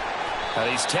 And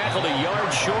he's tackled a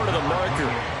yard short of the marker.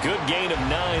 Good gain of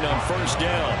 9 on first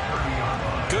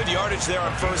down. Good yardage there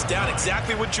on first down.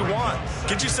 Exactly what you want.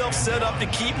 Get yourself set up to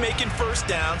keep making first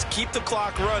downs, keep the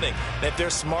clock running. And if they're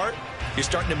smart, you're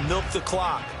starting to milk the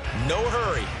clock. No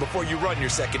hurry before you run your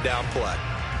second down play.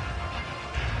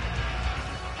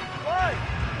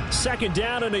 Second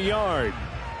down and a yard.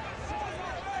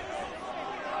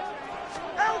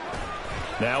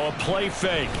 Now a play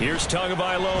fake. Here's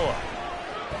Tagovailoa.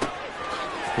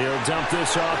 He'll dump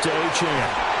this off to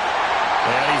Achane.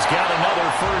 And he's got another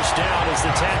first down as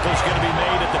the tackle's going to be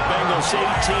made at the Bengals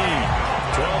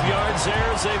 18. 12 yards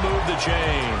there as they move the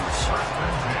chains.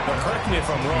 Now, correct me if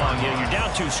I'm wrong. You're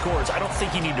down 2 scores. I don't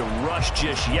think you need to rush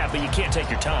just yet, but you can't take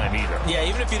your time either. Yeah,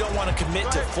 even if you don't want to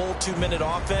commit to full 2-minute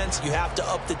offense, you have to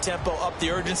up the tempo, up the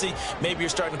urgency. Maybe you're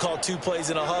starting to call 2 plays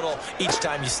in a huddle each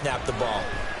time you snap the ball.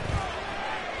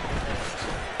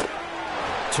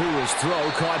 Tua's throw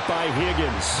caught by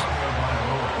Higgins.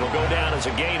 It'll go down as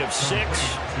a gain of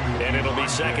 6, and it'll be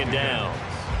second down.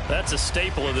 That's a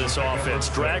staple of this offense.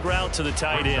 Drag route to the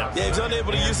tight end. Yeah, he's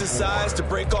unable to use his size to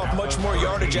break off much more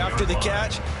yardage after the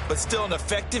catch, but still an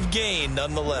effective gain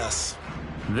nonetheless.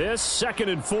 This 2nd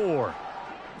and 4.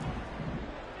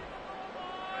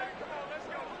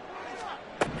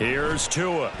 Here's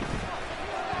Tua.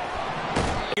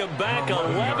 Back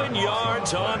 11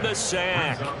 yards on the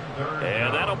sack.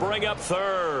 And that'll bring up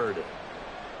 3rd.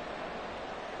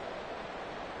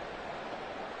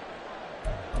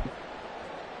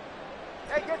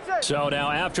 So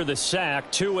now after the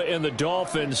sack, Tua and the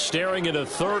Dolphins staring at a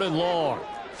 3rd and long.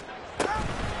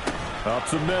 Up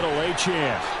the middle,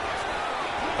 Achane.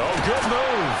 Oh, good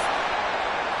move.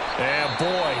 And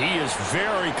boy, he is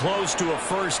very close to a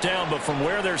first down, but from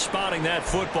where they're spotting that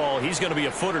football, he's going to be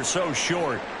a foot or so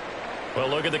short. Well,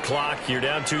 look at the clock. You're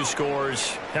down 2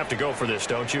 scores. Have to go for this,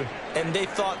 don't you? And they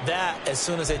thought that as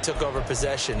soon as they took over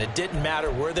possession. It didn't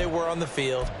matter where they were on the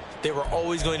field. They were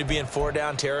always going to be in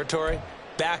 4-down territory.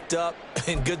 Backed up,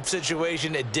 in good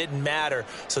situation, it didn't matter.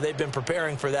 So they've been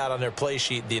preparing for that on their play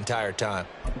sheet the entire time.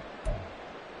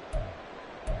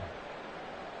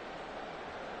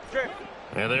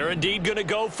 And they're indeed going to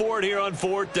go for it here on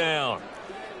 4th down.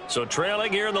 So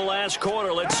trailing here in the last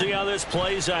quarter, let's see how this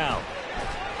plays out.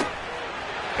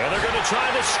 And they're going to try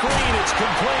the screen. It's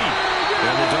complete.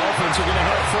 And the Dolphins are going to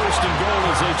have 1st and goal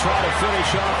as they try to finish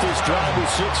off this drive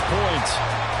with 6 points.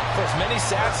 For as many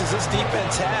sacks as this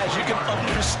defense has, you can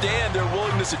understand their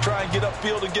willingness to try and get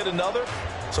upfield and get another.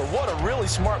 So what a really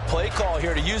smart play call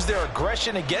here to use their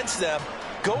aggression against them,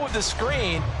 go with the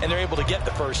screen, and they're able to get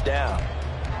the first down.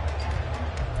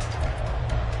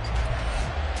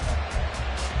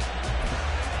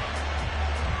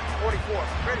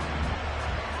 Ready.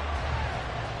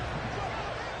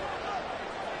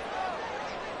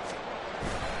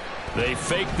 They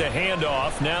fake the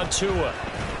handoff. Now Tua.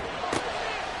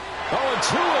 Oh, and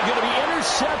Tua going to be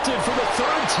intercepted for the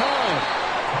 3rd time.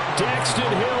 Daxton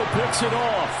Hill picks it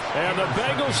off. And the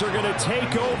Bengals are going to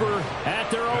take over at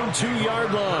their own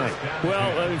 2-yard line.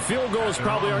 Well, field goals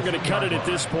probably aren't going to cut it at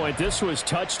this point. This was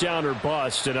touchdown or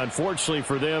bust, and unfortunately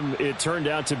for them, it turned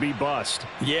out to be bust.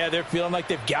 Yeah, they're feeling like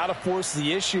they've got to force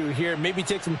the issue here. Maybe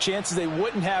take some chances they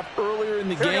wouldn't have earlier in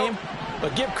the game.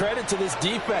 But give credit to this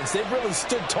defense. They've really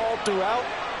stood tall throughout,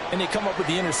 and they come up with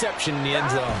the interception in the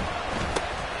end zone.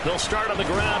 They'll start on the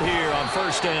ground here on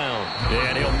 1st down.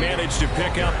 And he'll manage to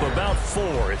pick up about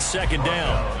 4. It's 2nd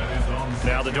down.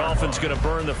 Now the Dolphins going to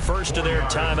burn the first of their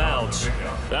timeouts.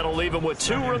 That'll leave them with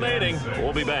 2 remaining.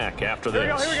 We'll be back after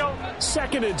this. Here we go.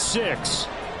 2nd and 6.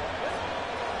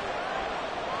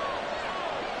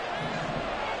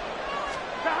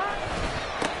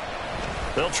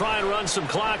 They'll try and run some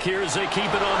clock here as they keep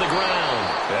it on the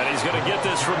ground. And he's going to get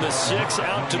this from the 6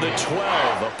 out to the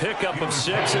 12. A pickup of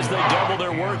 6 as they double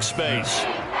their workspace.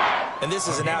 And this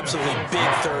is an absolutely big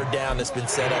 3rd down that's been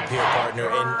set up here, partner.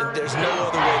 And there's no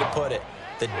other way to put it.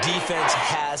 The defense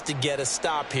has to get a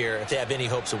stop here if they have any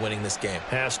hopes of winning this game.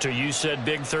 Has to. You said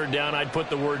big 3rd down. I'd put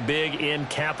the word big in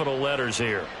capital letters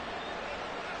here.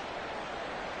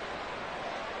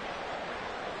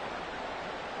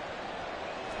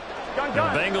 The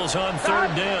Bengals on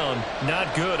 3rd down.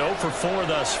 Not good. 0 for 4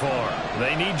 thus far.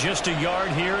 They need just a yard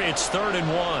here. It's 3rd and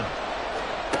 1.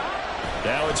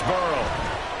 Now it's Burrow.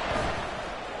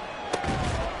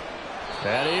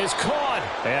 And he is caught.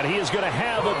 And he is going to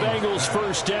have a Bengals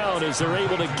first down as they're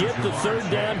able to get the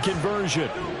 3rd down conversion.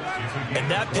 And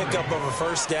that pickup of a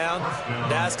first down,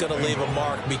 that's going to leave a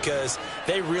mark because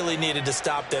they really needed to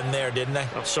stop them there, didn't they?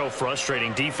 Oh, so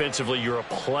frustrating. Defensively, you're a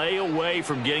play away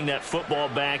from getting that football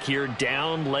back here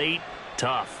down late.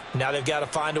 tough. Now they've got to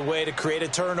find a way to create a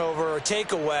turnover or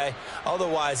takeaway.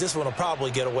 Otherwise, this one will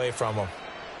probably get away from them.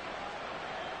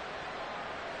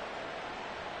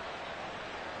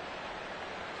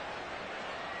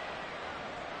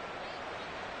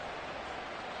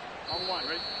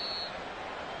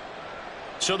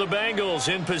 So the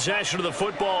Bengals in possession of the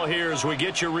football here as we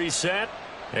get you reset.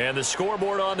 And the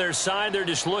scoreboard on their side, they're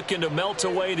just looking to melt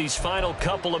away these final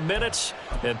couple of minutes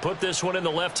and put this one in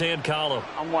the left-hand column.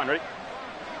 On one, ready?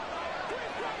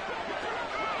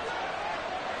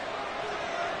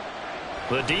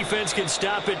 The defense can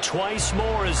stop it twice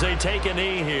more as they take a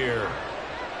knee here.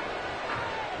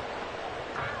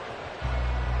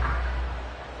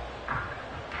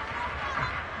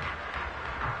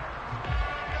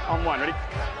 On one, ready?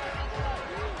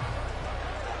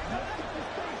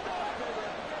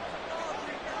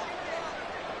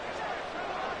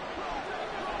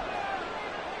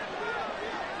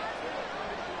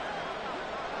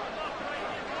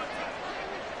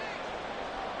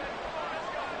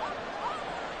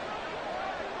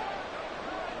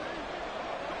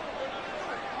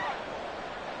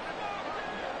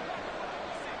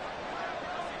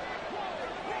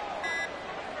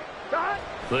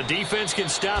 The defense can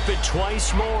stop it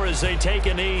twice more as they take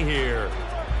a knee here.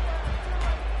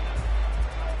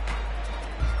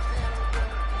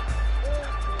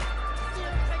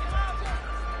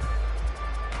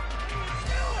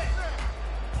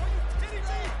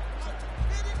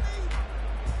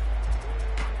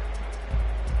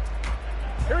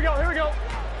 Here we go, here we go.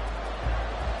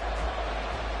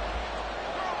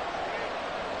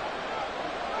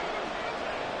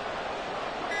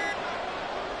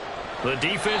 The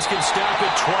defense can stop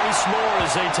it twice more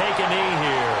as they take a knee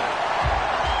here.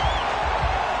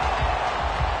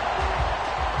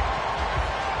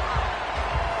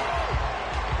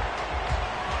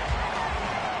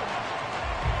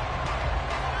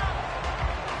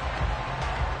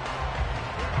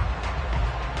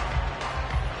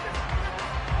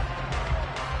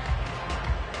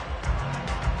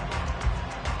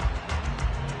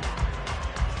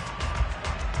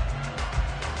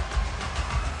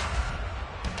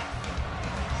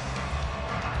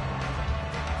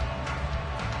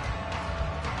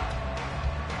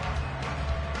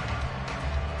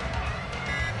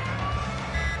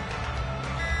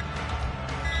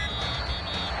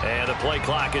 And the play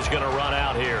clock is going to run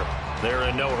out here. They're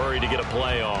in no hurry to get a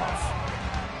play off.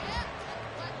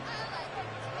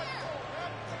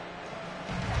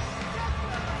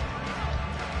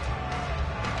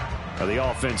 The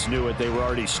offense knew it. They were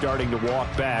already starting to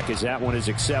walk back as that one is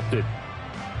accepted.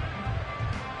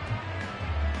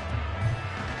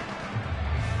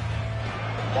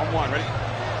 One, ready?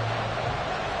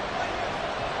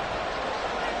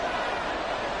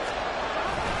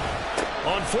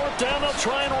 On fourth down, they'll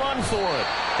try and run for it.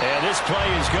 And this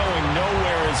play is going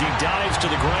nowhere as he dives to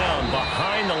the ground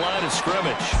behind the line of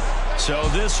scrimmage. So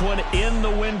this one in the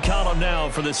win column now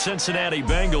for the Cincinnati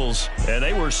Bengals. And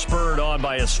they were spurred on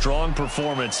by a strong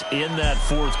performance in that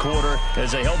fourth quarter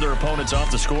as they held their opponents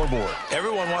off the scoreboard.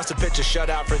 Everyone wants to pitch a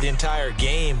shutout for the entire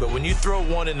game, but when you throw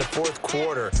one in the fourth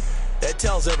quarter, that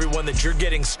tells everyone that you're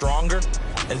getting stronger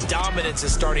and dominance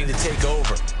is starting to take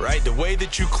over, right? The way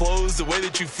that you close, the way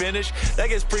that you finish, that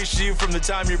gets preached to you from the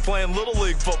time you're playing Little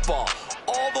League football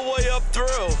all the way up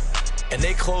through. And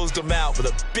they closed them out with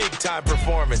a big-time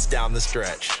performance down the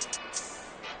stretch.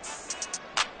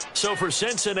 So for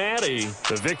Cincinnati,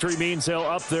 the victory means they'll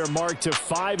up their mark to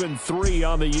 5-3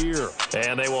 on the year.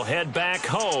 And they will head back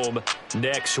home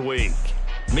next week.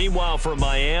 Meanwhile, for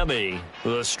Miami,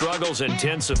 the struggles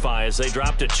intensify as they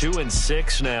drop to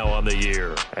 2-6 now on the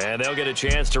year. And they'll get a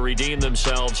chance to redeem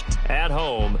themselves at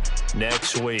home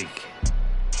next week.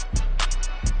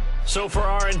 So for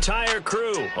our entire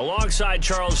crew, alongside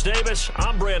Charles Davis,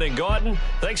 I'm Brandon Gaudin.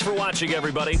 Thanks for watching,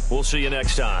 everybody. We'll see you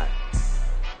next time.